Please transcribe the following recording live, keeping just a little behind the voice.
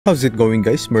How's it going,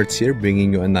 guys? Merts here,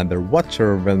 bringing you another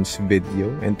Watcher of Realms video,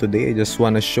 and today I just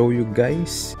want to show you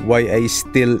guys why I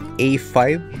still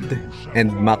A5'd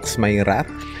and max my Wrath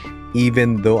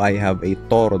even though I have a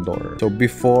Torodor. So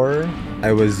before,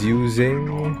 I was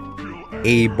using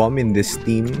A-Bomb in this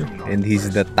team and he's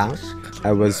the tank.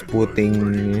 I was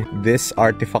putting this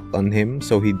artifact on him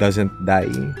so he doesn't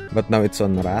die, but now it's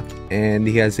on Wrath and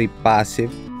he has a passive.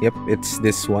 Yep, it's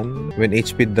this one. When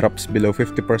HP drops below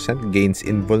 50%, gains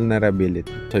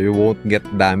invulnerability. So you won't get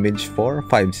damage for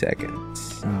 5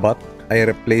 seconds. But I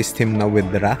replaced him now with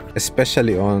Wrath,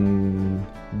 especially on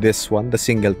this one, the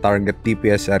single target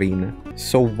DPS arena.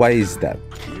 So why is that?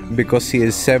 Because he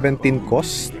is 17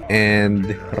 cost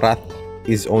and Wrath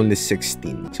is only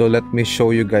 16. So let me show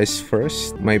you guys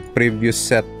first my previous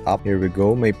setup. Here we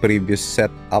go, my previous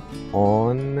setup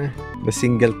on the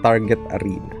single target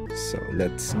arena. So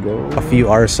let's go. A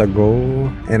few hours ago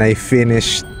and I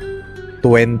finished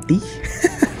 20.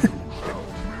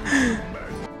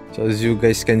 So as you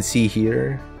guys can see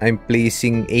here, I'm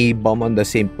placing A-Bomb on the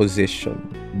same position,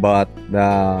 but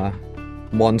the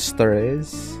monster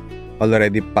is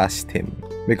already past him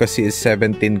because he is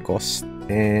 17 cost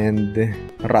and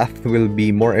Wrath will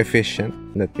be more efficient.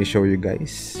 Let me show you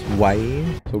guys why.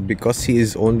 So because he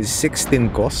is only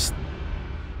 16 cost,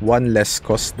 one less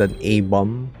cost than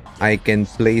A-Bomb, I can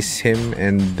place him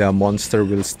and the monster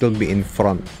will still be in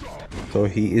front. So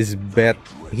he is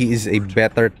a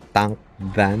better tank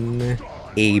than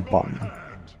A-Bomb.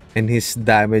 And his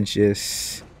damage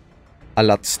is a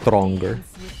lot stronger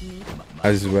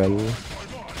as well.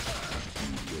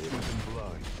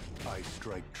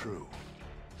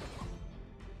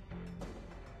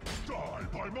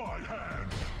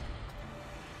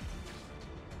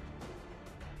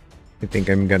 I think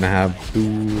I'm gonna have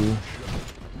to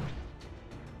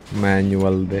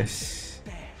manual this.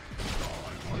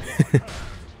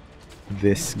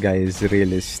 This guy is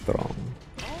really strong.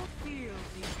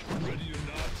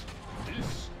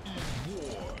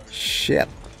 Shit,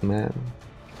 man.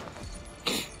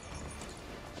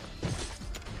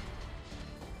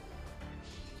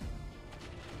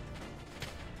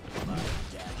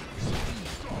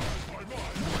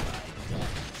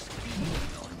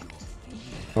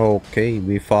 Okay,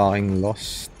 we fucking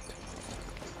lost.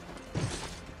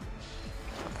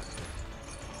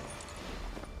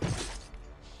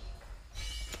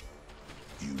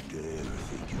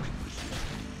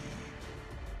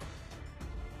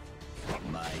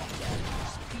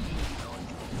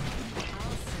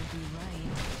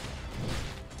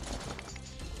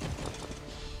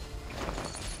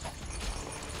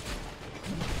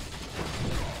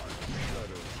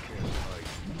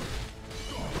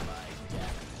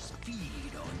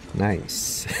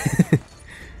 Nice.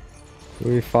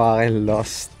 We fucking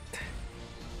lost.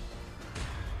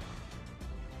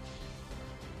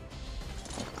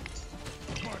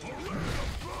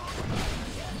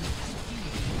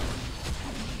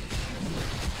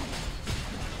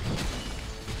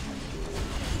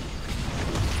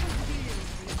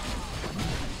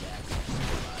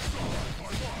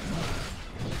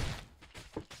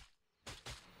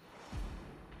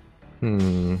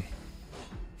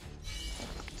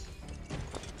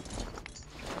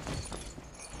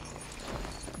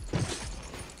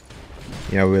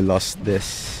 Yeah, we lost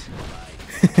this.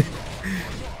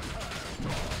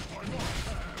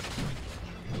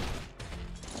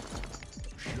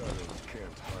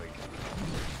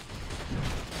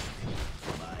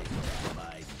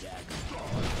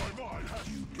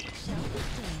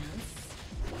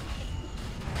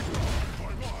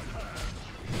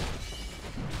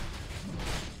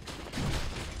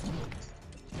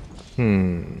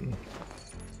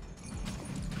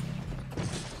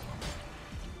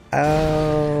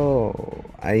 Oh,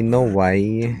 I know why.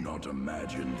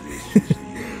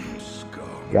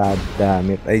 God damn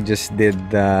it! I just did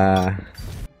the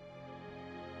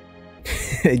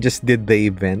I just did the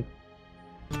event,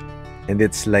 and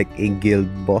it's like a guild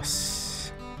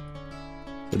boss.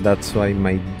 So that's why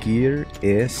my gear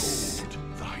is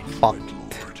fucked.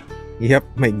 Yep,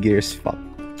 my gear is fucked.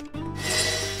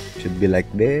 Should be like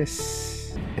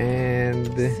this, and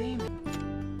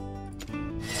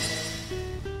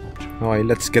okay,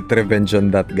 let's get revenge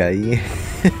on that guy.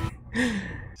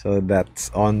 So that's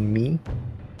on me.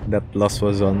 That loss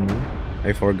was on me.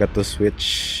 I forgot to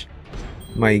switch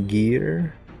my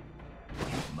gear.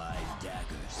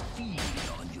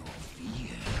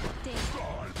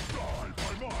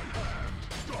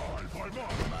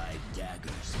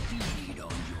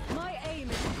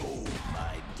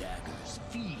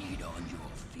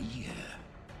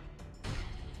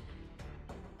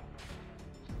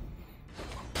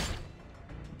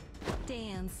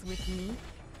 Damn. dance with me?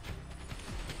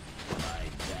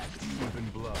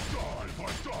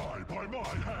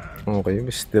 Okay,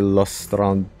 we still lost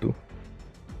round 2.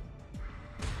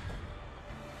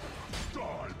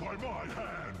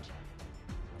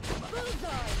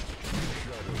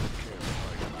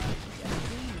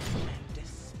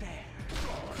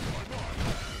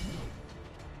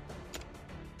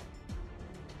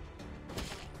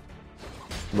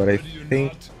 But I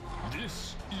think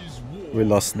we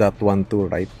lost that one too,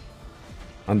 right?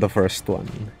 On the first one.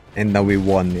 And now we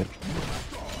won it.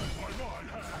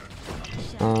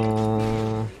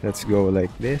 Let's go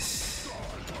like this.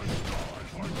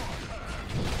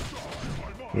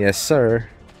 Yes, sir.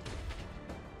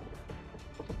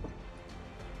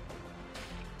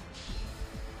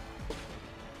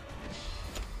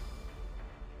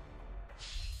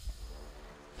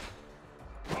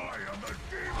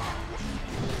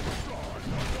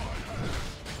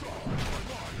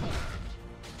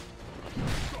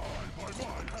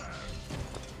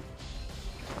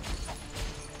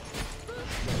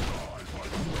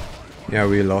 Yeah,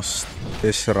 we lost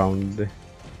this round.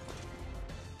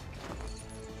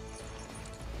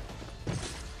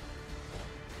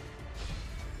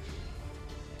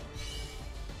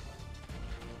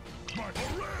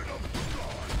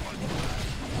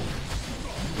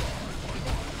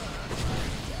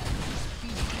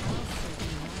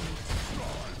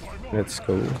 Let's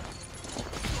go.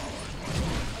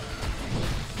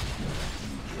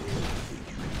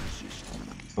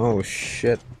 Oh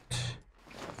shit.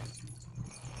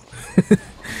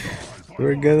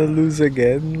 We're gonna lose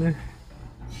again.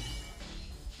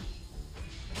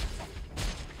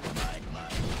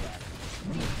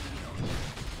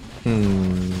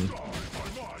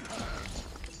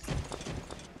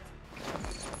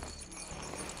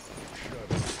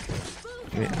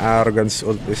 My arrogance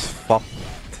ult is fucked.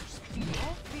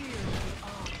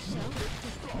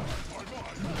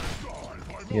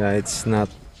 Yeah, it's not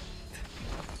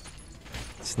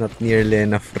nearly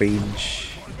enough range.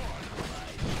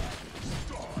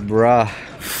 Bruh.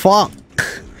 Fuck!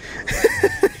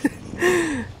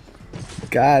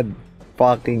 God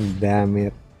fucking damn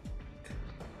it.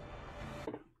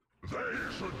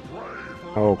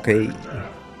 Okay.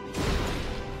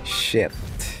 Shit.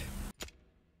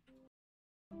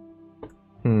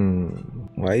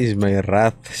 Why is my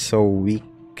wrath so weak?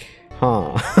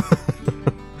 Huh.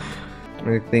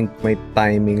 I think my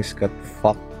timings got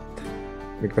fucked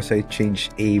because I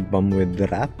changed A-bomb with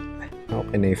wrath. How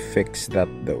can I fix that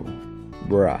though?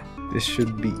 Bruh, this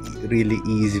should be really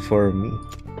easy for me.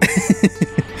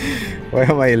 Why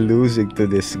am I losing to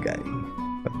this guy?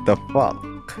 What the fuck?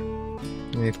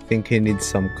 I think he needs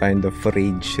some kind of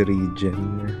rage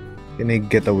regen. Can I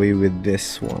get away with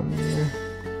this one?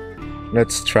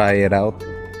 Let's try it out.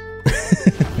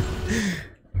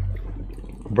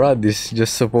 Bruh, this is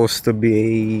just supposed to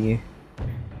be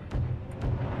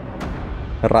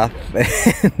a Wrath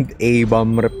and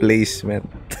A-bomb replacement.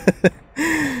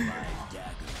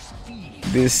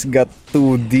 This got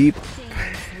too deep.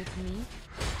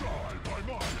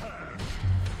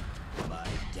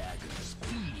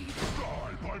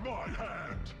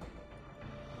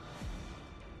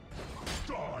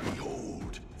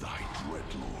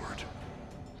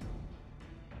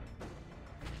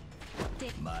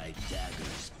 My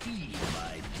dagger's speed,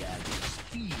 my dagger's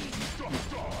speed.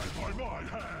 Die by my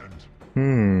hand.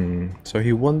 So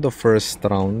he won the first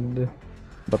round,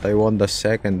 but I won the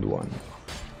second one.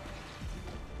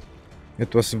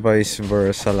 It was vice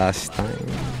versa last time.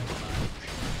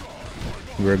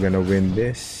 We're gonna win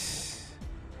this.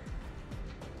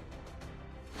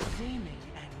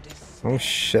 Oh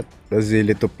shit, the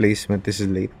Zilito placement is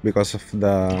late because of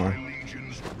the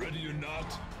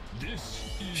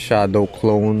shadow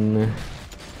clone.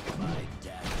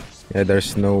 Yeah,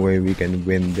 there's no way we can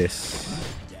win this.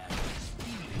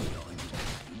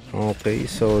 Okay,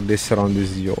 so this round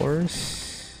is yours.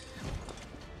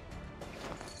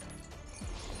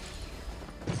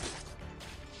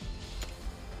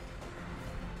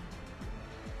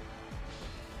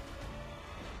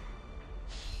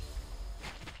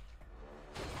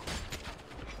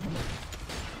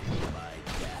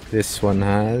 This one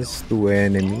has 2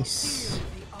 enemies.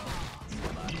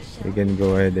 We can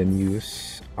go ahead and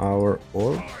use our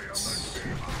ults.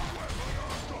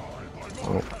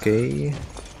 Okay.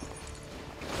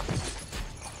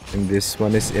 And this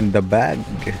one is in the bag.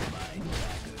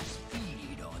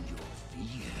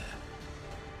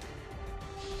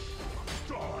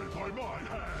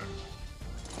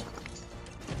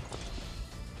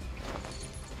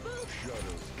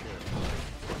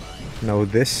 Now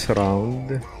this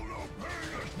round,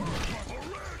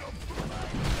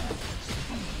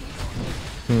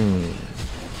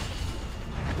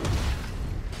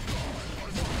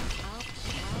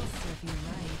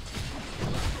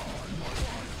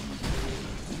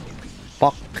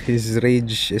 Fuck, his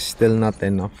rage is still not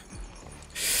enough.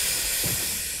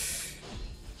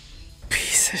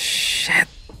 Piece of shit.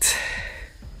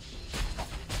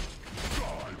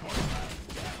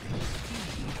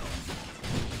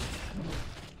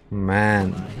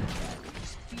 Man.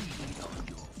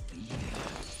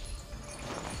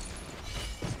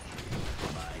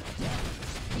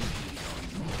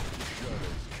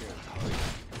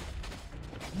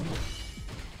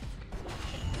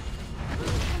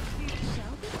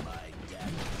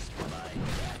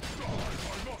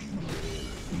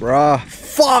 Bruh,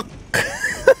 fuck!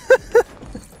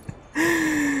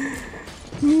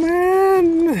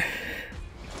 Man!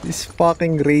 This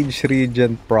fucking rage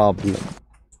regen problem.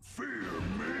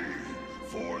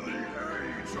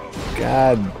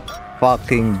 God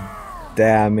fucking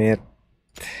damn it.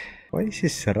 Why is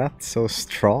his rat so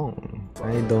strong?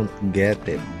 I don't get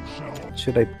it. What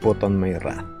should I put on my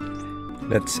rat?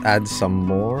 Let's add some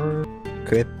more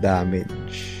crit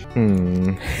damage.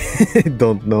 I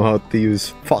don't know how to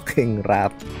use fucking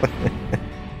rat.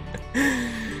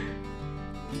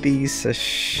 Piece of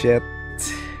shit.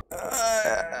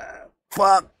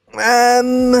 Fuck,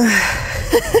 man.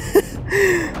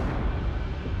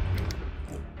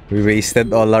 We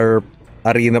wasted all our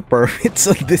arena permits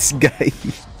on this guy.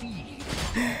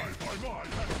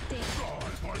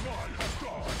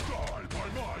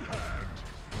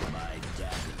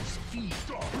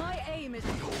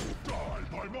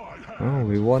 Oh,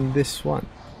 we won this one.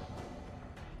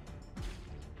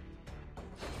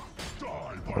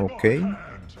 Okay.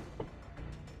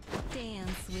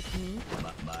 Dance with me.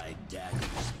 My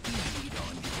daggers feed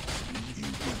on you.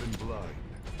 Even blind,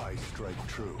 I strike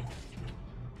true.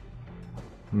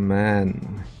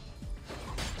 Man.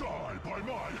 Die by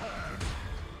my hand.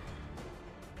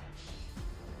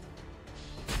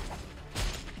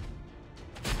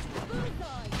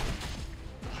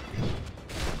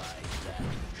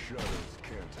 Shadows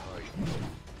can't hide.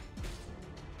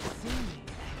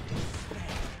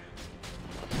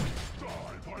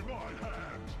 Die by my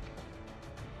hand.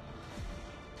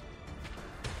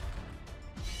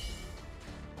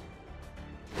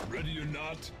 Ready or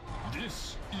not,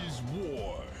 this is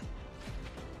war.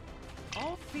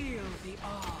 I'll feel the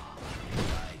awe.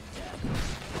 My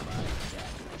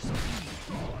daggers feed.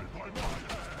 Die by my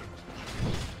hand.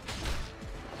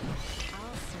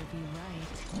 I'll serve you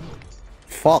right.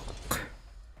 Fuck.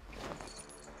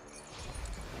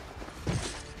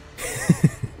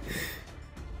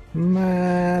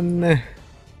 Man.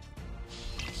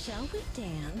 Shall we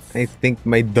dance? I think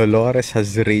my Dolores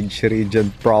has rage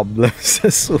regen problems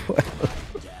as well.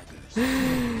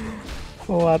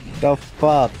 What the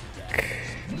fuck?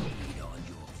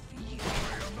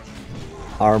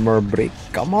 Armor break,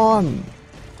 come on!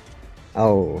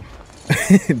 Oh,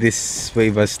 this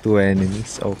wave has two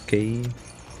enemies, okay.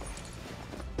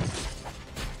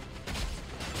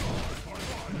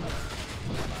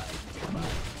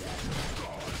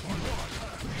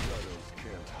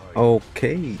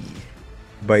 Okay,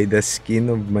 by the skin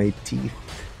of my teeth.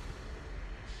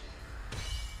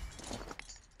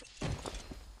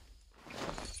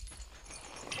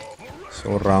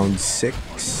 So round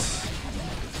 6.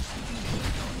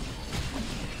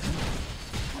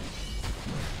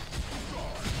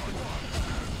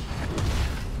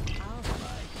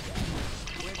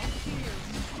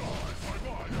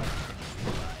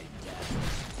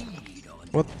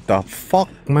 What the fuck,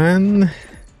 man?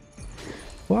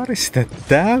 What is the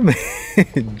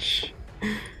damage?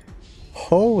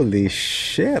 Holy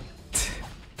shit.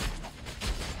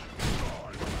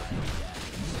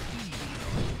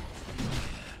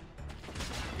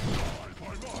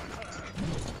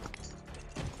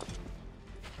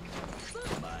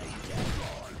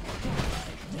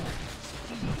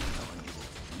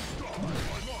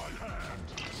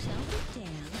 Shall we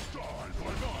dance?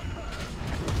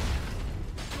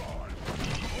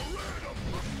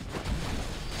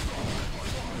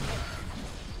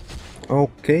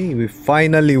 Okay, we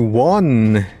finally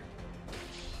won.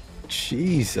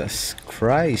 Jesus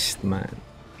Christ, man.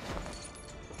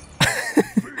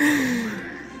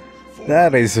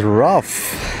 That is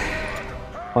rough.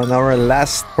 On our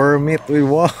last permit, we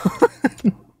won.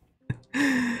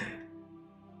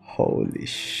 Holy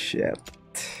shit.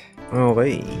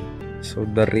 Okay, so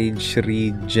the rage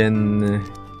regen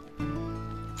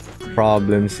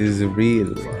problems is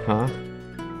real, huh?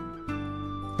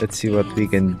 Let's see what we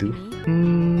can do.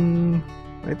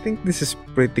 I think this is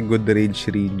pretty good rage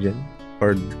regen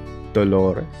for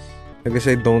Dolores. I guess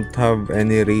I don't have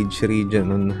any rage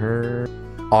regen on her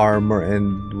armor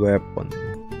and weapon.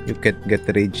 You can't get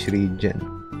rage regen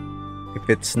if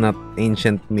it's not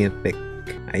ancient mythic.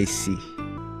 I see.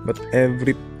 But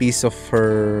every piece of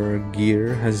her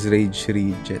gear has rage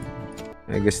regen.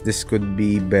 I guess this could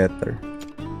be better.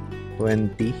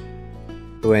 20,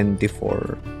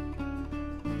 24.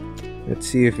 Let's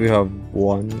see if we have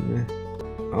one.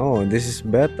 Oh, this is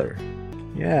better.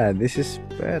 Yeah, this is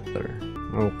better.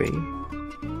 Okay.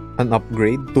 An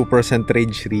upgrade, 2%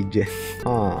 rage regen.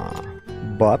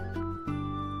 But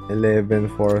 11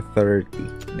 for 30.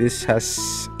 This has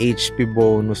HP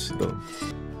bonus though.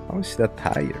 How is that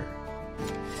higher?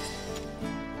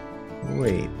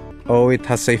 Wait. Oh, it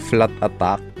has a flat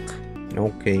attack.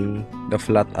 Okay. The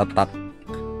flat attack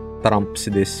trumps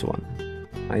this one.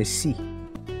 I see.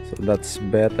 So that's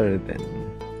better then.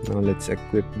 Now let's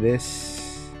equip this.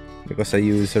 Because I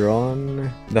use her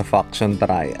on the faction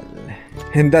trial.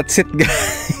 And that's it,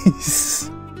 guys.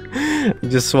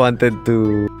 Just wanted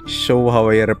to show how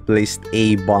I replaced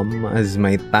A-bomb as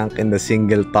my tank in the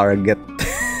single target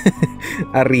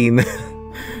arena.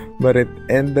 But it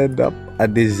ended up a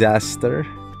disaster.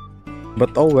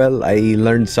 But oh well, I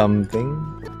learned something.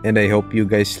 And I hope you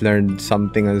guys learned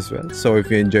something as well. So if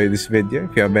you enjoyed this video,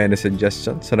 if you have any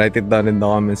suggestions, write it down in the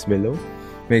comments below.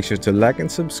 Make sure to like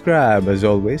and subscribe. As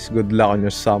always, good luck on your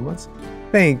summons.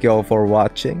 Thank you all for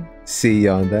watching. See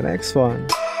you on the next one.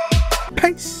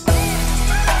 Peace!